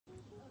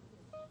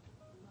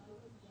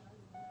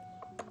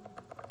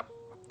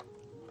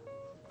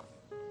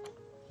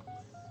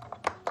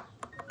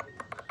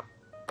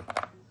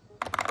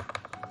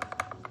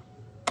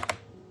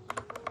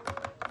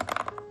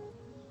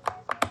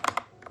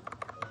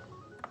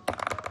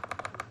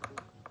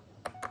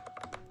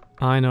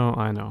I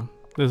know.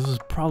 This is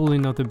probably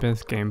not the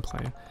best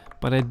gameplay,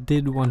 but I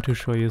did want to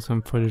show you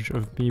some footage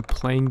of me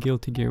playing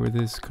Guilty Gear with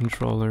this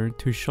controller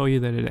to show you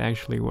that it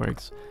actually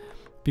works.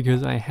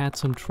 Because I had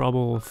some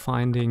trouble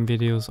finding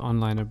videos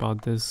online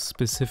about this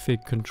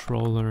specific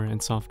controller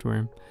and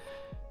software.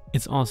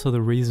 It's also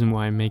the reason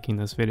why I'm making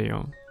this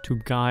video, to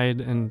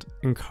guide and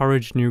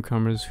encourage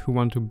newcomers who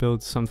want to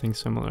build something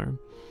similar.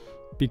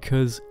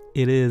 Because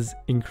it is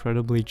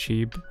incredibly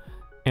cheap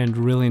and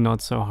really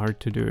not so hard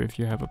to do if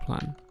you have a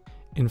plan.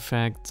 In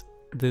fact,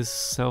 this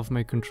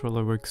self-made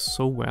controller works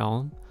so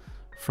well.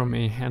 From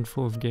a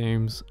handful of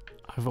games,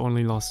 I've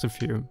only lost a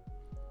few.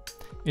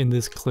 In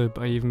this clip,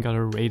 I even got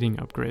a rating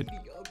upgrade.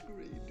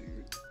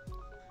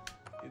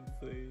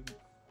 Insane.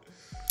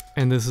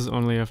 And this is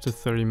only after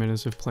 30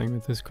 minutes of playing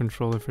with this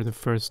controller for the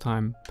first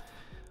time.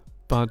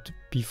 But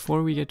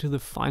before we get to the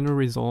final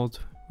result,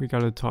 we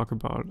gotta talk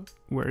about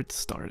where it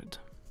started.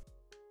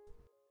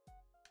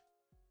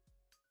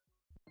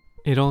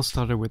 It all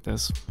started with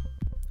this.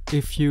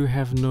 If you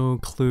have no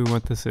clue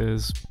what this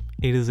is,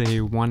 it is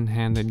a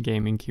one-handed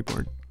gaming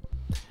keyboard.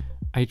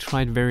 I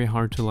tried very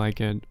hard to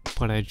like it,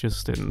 but I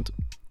just didn't.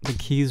 The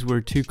keys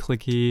were too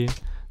clicky,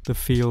 the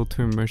feel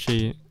too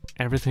mushy,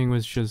 everything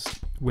was just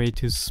way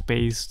too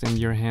spaced and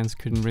your hands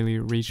couldn't really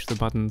reach the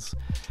buttons.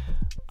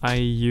 I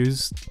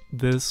used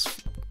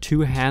this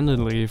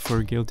two-handedly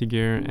for Guilty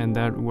Gear and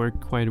that worked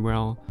quite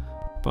well,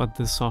 but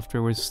the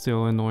software was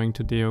still annoying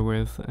to deal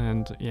with,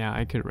 and yeah,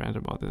 I could rant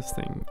about this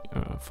thing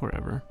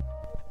forever.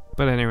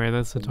 But anyway,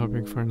 that's a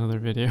topic for another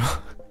video.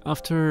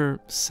 After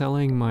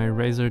selling my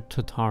Razer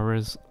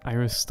Tataris, I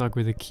was stuck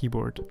with a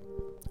keyboard,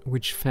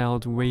 which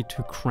felt way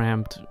too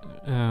cramped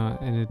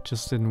and it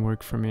just didn't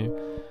work for me.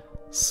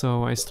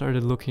 So I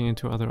started looking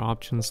into other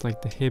options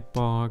like the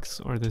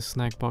Hitbox or the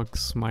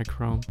Snackbox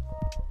Micro,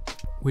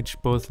 which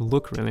both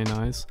look really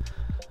nice.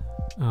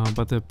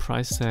 But the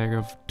price tag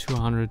of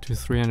 200 to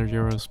 300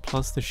 euros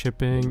plus the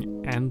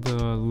shipping and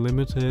the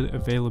limited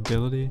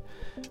availability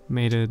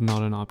made it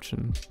not an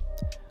option.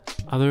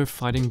 Other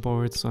fighting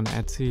boards on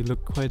Etsy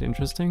looked quite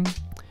interesting,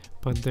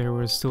 but they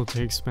were still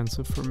too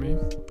expensive for me.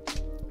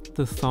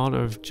 The thought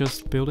of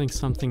just building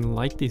something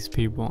like these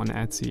people on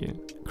Etsy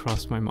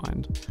crossed my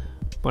mind,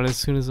 but as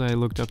soon as I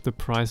looked up the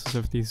prices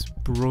of these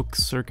Brook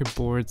circuit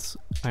boards,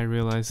 I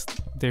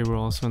realized they were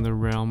also in the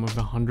realm of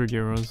 100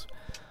 euros,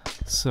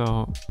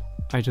 so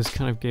I just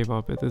kind of gave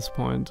up at this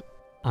point,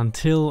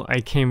 until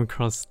I came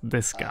across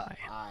this guy.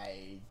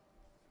 I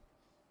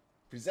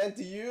present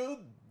to you,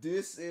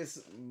 this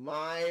is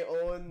my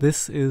own...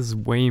 This is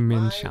Wei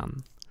Min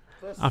Chan.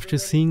 After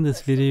seeing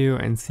this video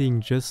and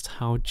seeing just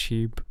how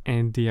cheap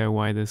and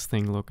DIY this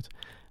thing looked,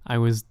 I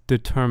was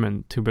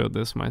determined to build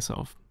this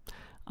myself.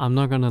 I'm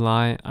not gonna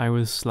lie, I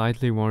was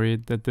slightly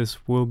worried that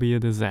this will be a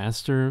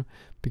disaster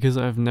because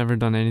I've never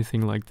done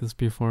anything like this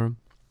before.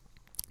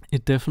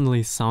 It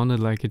definitely sounded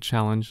like a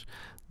challenge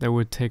that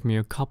would take me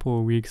a couple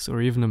of weeks or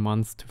even a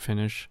month to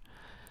finish.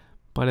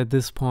 But at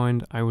this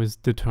point, I was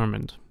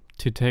determined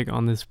to take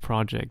on this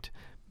project,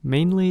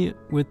 mainly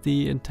with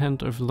the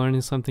intent of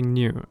learning something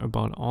new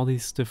about all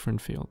these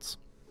different fields.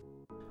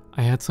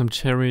 I had some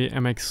Cherry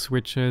MX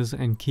switches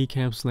and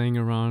keycaps laying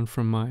around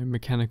from my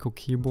mechanical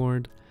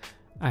keyboard.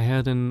 I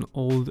had an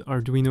old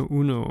Arduino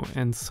Uno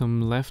and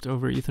some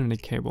leftover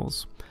Ethernet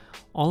cables.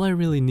 All I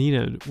really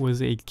needed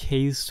was a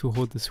case to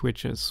hold the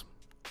switches.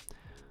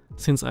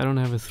 Since I don't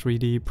have a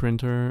 3D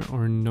printer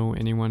or know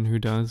anyone who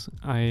does,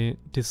 I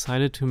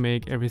decided to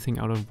make everything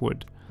out of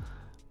wood.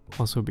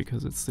 Also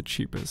because it's the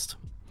cheapest.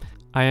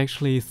 I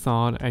actually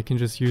thought I can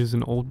just use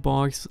an old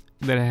box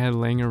that I had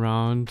laying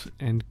around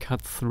and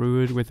cut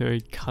through it with a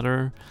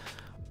cutter,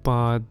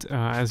 but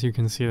as you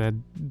can see, that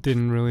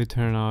didn't really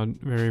turn out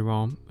very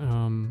well.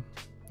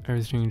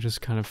 Everything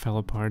just kind of fell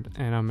apart,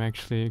 and I'm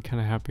actually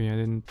kind of happy I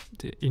didn't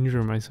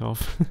injure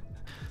myself.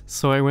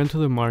 So I went to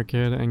the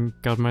market and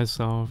got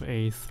myself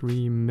a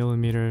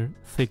 3mm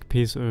thick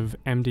piece of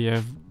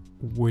MDF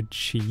wood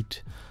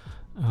sheet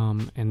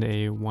and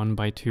a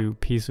 1x2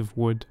 piece of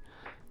wood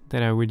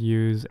that I would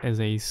use as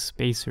a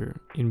spacer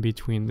in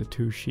between the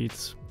two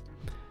sheets.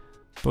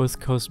 Both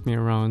cost me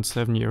around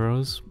 7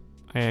 euros.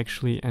 I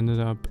actually ended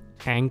up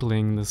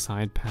angling the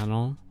side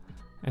panel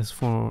as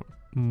for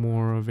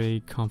more of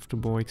a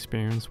comfortable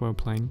experience while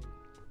playing.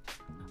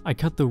 I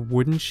cut the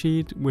wooden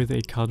sheet with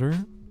a cutter,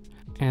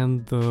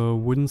 and the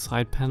wooden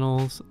side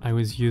panels I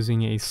was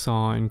using a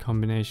saw in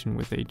combination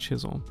with a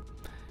chisel.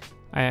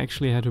 I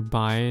actually had to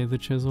buy the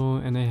chisel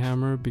and a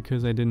hammer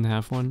because I didn't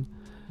have one,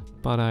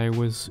 but I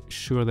was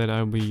sure that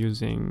I'll be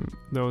using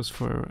those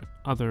for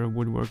other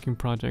woodworking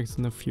projects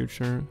in the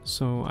future,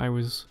 so I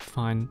was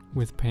fine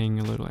with paying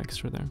a little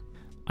extra there.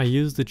 I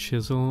used the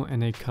chisel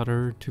and a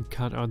cutter to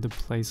cut out the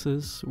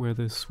places where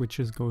the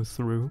switches go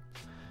through.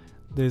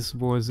 This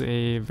was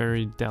a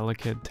very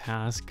delicate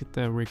task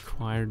that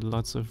required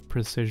lots of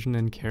precision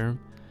and care.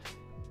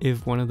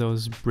 If one of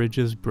those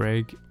bridges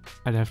break,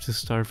 I'd have to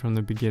start from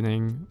the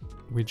beginning,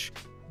 which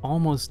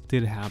almost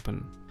did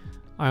happen.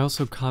 I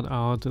also cut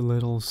out a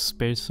little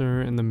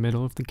spacer in the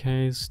middle of the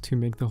case to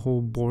make the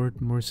whole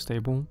board more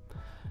stable.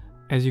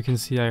 As you can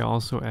see, I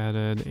also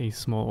added a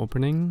small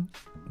opening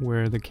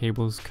where the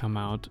cables come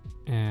out,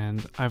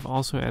 and I've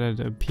also added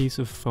a piece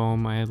of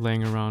foam I had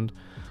laying around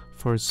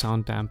for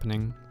sound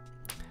dampening.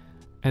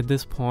 At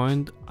this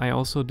point, I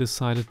also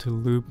decided to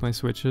loop my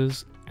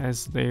switches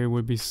as they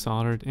would be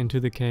soldered into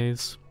the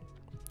case.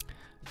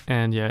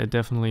 And yeah, it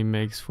definitely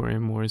makes for a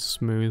more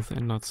smooth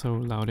and not so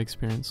loud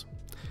experience.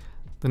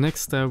 The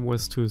next step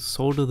was to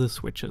solder the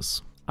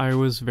switches. I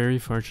was very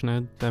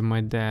fortunate that my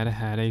dad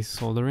had a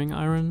soldering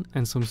iron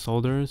and some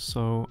solder,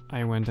 so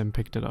I went and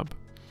picked it up.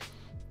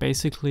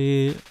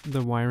 Basically,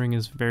 the wiring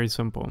is very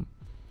simple.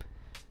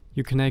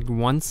 You connect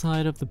one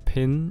side of the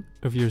pin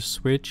of your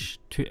switch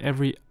to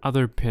every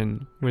other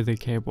pin with a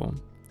cable.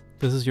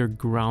 This is your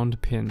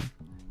ground pin.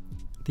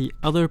 The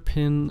other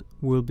pin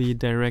will be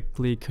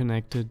directly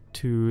connected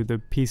to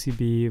the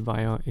PCB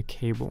via a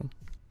cable,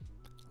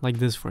 like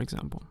this for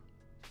example.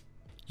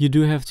 You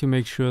do have to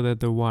make sure that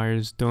the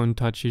wires don't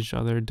touch each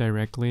other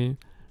directly,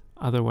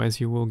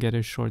 otherwise you will get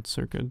a short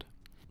circuit.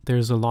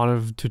 There's a lot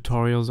of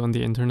tutorials on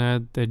the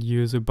internet that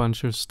use a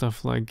bunch of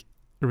stuff like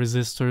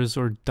resistors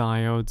or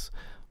diodes,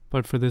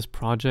 but for this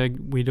project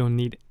we don't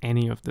need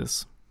any of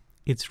this.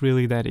 It's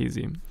really that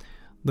easy.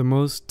 The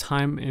most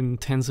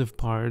time-intensive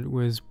part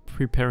was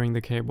preparing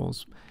the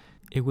cables.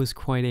 It was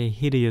quite a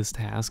hideous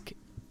task,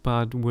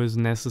 but was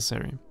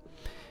necessary.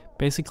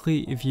 Basically,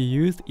 if you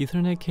used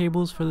Ethernet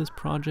cables for this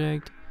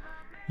project,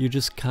 you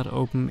just cut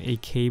open a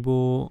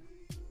cable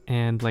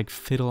and like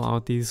fiddle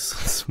out these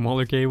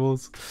smaller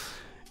cables.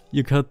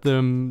 You cut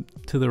them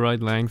to the right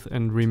length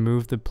and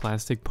remove the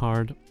plastic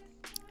part.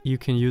 You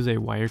can use a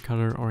wire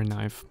cutter or a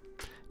knife.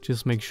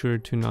 Just make sure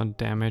to not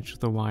damage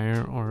the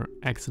wire or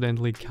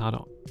accidentally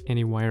cut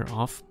any wire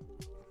off.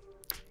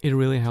 It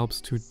really helps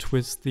to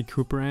twist the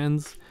Cooper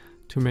ends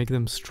to make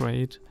them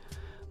straight.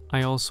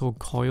 I also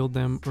coiled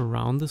them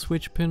around the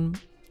switch pin.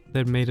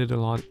 That made it a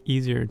lot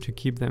easier to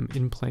keep them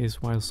in place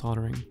while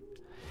soldering.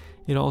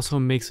 It also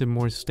makes it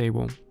more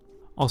stable.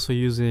 Also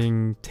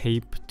using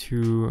tape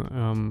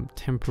to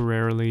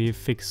temporarily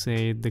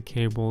fixate the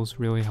cables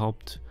really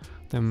helped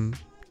them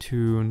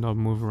to not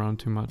move around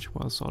too much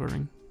while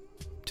soldering.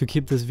 To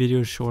keep this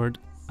video short,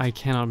 I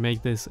cannot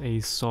make this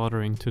a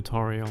soldering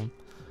tutorial,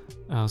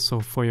 so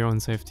for your own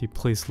safety,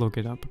 please look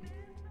it up.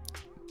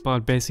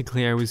 But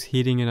basically I was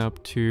heating it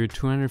up to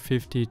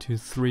 250 to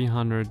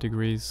 300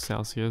 degrees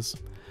Celsius.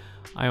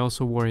 I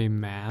also wore a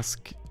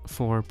mask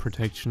for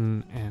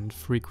protection and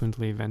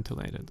frequently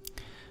ventilated.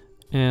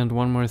 And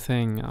one more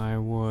thing, I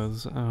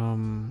was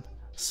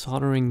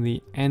soldering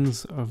the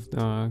ends of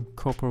the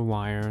copper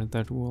wire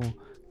that will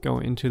go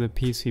into the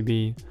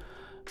PCB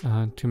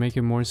to make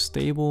it more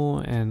stable,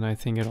 and I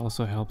think it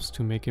also helps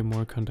to make it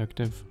more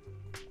conductive.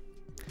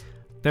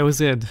 That was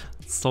it.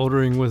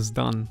 Soldering was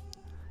done.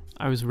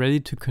 I was ready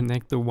to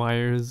connect the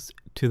wires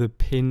to the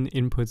pin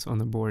inputs on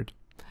the board.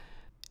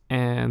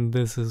 And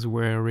this is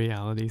where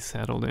reality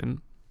settled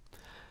in.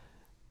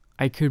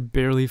 I could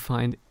barely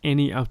find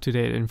any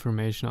up-to-date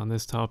information on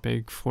this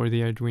topic for the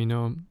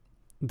Arduino.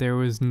 There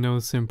was no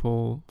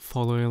simple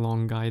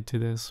follow-along guide to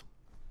this.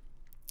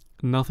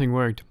 Nothing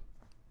worked,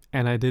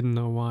 and I didn't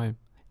know why.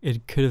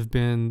 It could have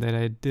been that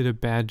I did a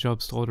bad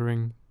job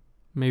soldering.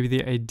 Maybe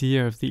the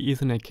idea of the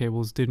Ethernet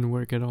cables didn't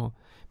work at all.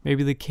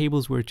 Maybe the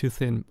cables were too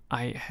thin.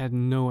 I had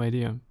no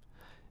idea.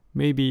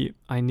 Maybe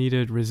I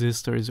needed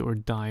resistors or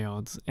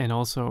diodes, and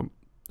also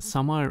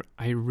somehow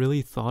I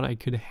really thought I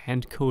could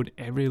hand code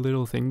every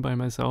little thing by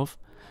myself,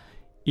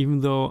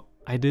 even though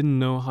I didn't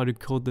know how to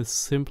code the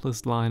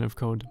simplest line of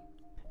code.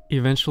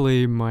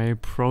 Eventually my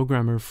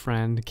programmer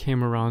friend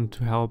came around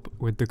to help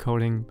with the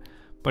coding,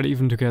 but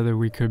even together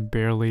we could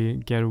barely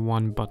get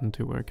one button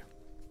to work.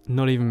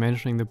 Not even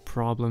mentioning the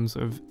problems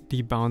of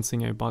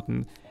debouncing a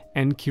button,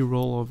 end key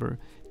rollover,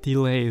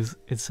 delays,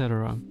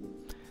 etc.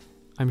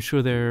 I'm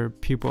sure there are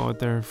people out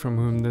there from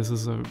whom this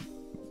is a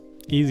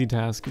easy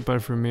task,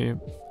 but for me,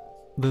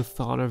 the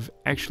thought of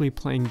actually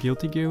playing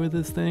Guilty Gear with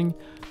this thing,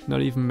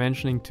 not even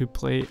mentioning to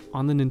play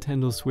on the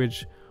Nintendo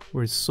Switch,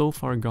 were so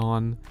far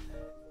gone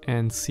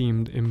and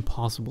seemed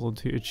impossible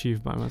to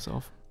achieve by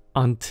myself.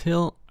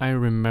 Until I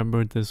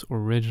remembered this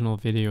original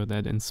video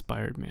that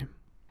inspired me.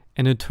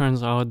 And it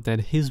turns out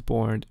that his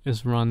board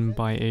is run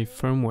by a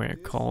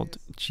firmware called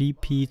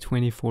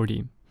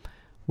GP2040.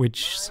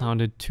 Which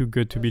sounded too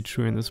good to be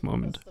true in this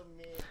moment.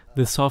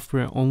 The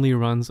software only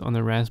runs on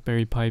a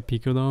Rasberry Pi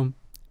Pico though,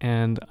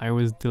 and I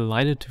was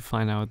delighted to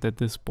find out that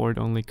this board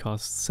only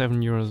costs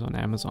 7 euros on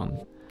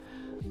Amazon.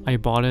 I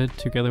bought it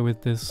together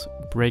with this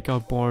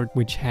Breakoutboard,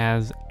 which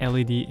has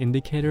LED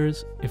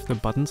indicators if the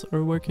buttons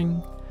are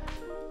working.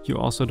 You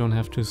also don't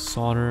have to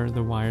solder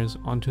the wires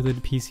onto the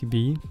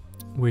PCB,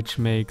 which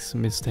makes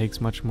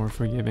mistakes much more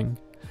forgiving.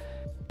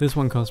 This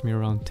one cost me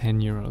around 10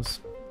 euros.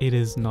 It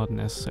is not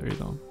necessary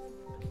though.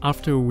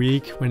 After a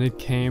week, when it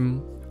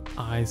came,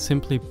 I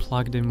simply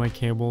plugged in my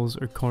cables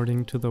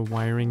according to the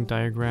wiring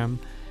diagram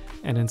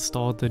and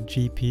installed the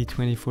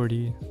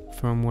GP2040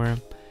 firmware.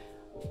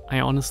 I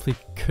honestly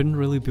couldn't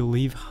really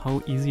believe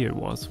how easy it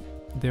was.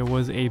 There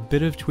was a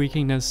bit of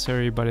tweaking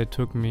necessary, but it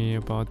took me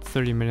about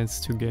 30 minutes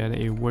to get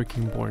a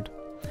working board.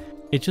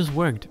 It just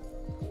worked.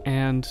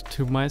 And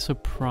to my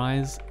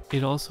surprise,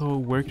 it also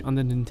worked on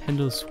the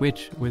Nintendo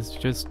Switch, which was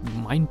just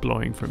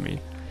mind-blowing for me.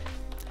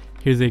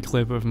 Here's a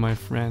clip of my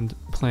friend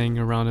playing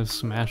a round of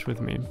Smash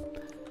with me.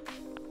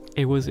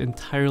 It was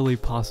entirely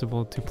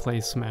possible to play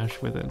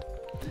Smash with it.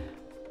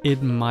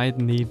 It might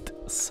need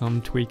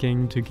some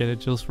tweaking to get it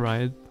just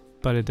right,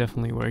 but it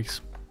definitely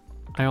works.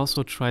 I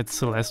also tried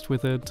Celeste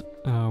with it,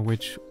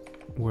 which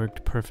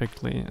worked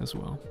perfectly as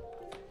well.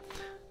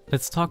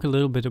 Let's talk a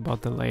little bit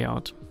about the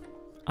layout.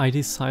 I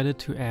decided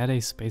to add a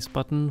space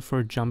button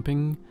for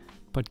jumping,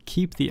 but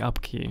keep the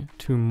up key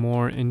to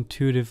more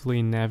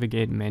intuitively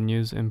navigate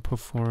menus and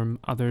perform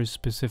other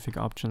specific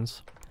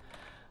options.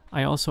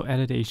 I also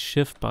added a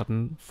shift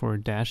button for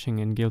dashing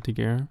in Guilty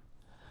Gear.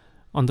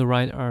 On the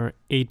right are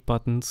 8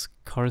 buttons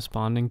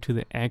corresponding to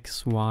the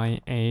X, Y,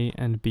 A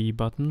and B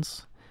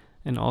buttons,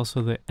 and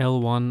also the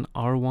L1,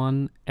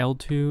 R1,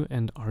 L2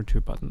 and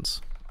R2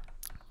 buttons.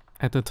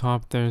 At the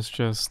top there's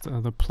just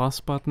the plus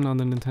button on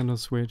the Nintendo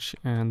Switch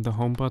and the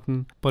home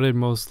button, but it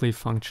mostly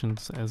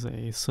functions as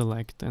a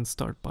select and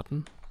start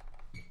button.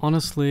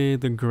 Honestly,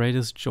 the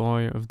greatest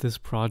joy of this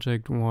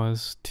project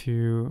was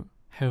to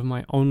have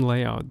my own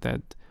layout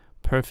that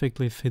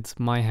perfectly fits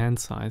my hand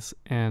size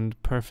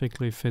and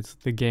perfectly fits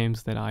the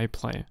games that I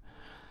play.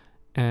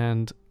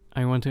 And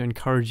I want to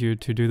encourage you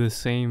to do the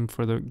same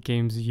for the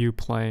games you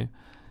play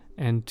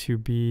and to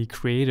be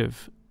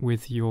creative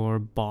with your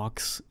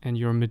box and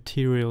your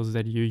materials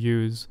that you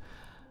use,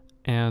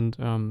 and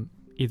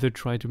either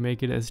try to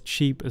make it as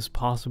cheap as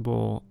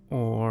possible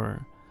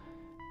or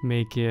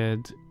make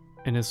it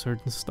in a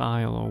certain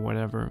style or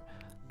whatever.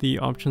 The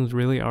options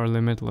really are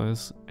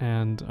limitless,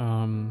 and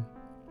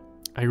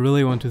I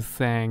really want to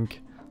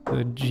thank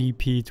the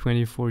GP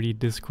 2040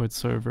 Discord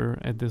server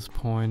at this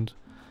point,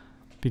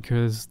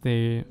 because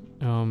they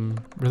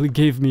really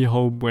gave me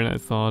hope when I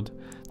thought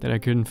that I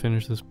couldn't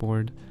finish this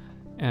board.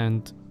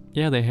 And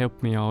yeah, they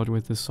helped me out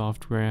with the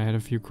software. I had a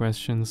few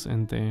questions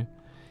and they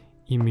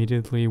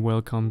immediately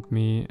welcomed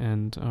me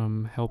and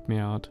helped me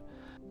out.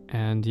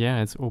 And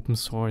yeah, it's open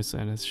source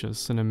and it's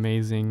just an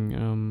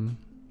amazing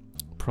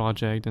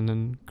project and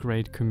a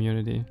great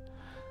community.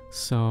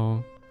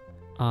 So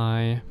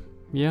I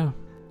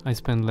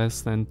spent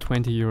less than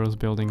 20 euros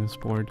building this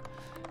board,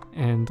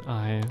 and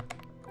I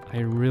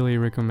really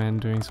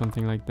recommend doing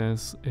something like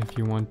this if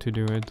you want to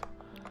do it,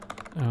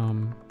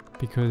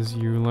 because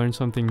you learn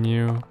something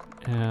new,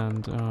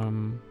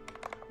 and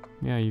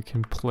yeah, you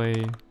can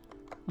play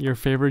your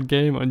favorite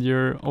game on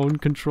your own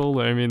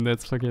controller. I mean,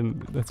 that's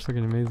fucking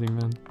amazing,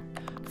 man.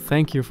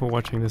 Thank you for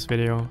watching this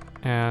video,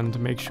 and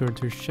make sure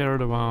to share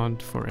it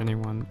around for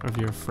anyone of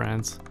your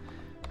friends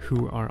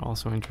who are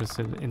also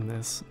interested in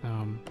this.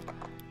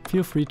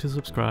 Feel free to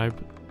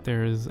subscribe.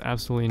 There is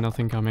absolutely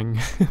nothing coming,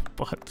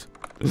 but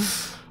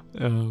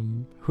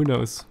who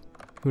knows?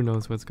 Who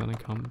knows what's gonna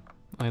come?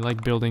 I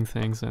like building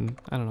things, and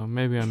I don't know,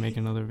 maybe I'll make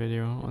another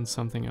video on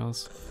something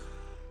else.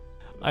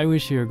 I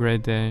wish you a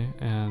great day,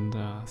 and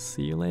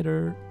see you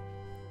later.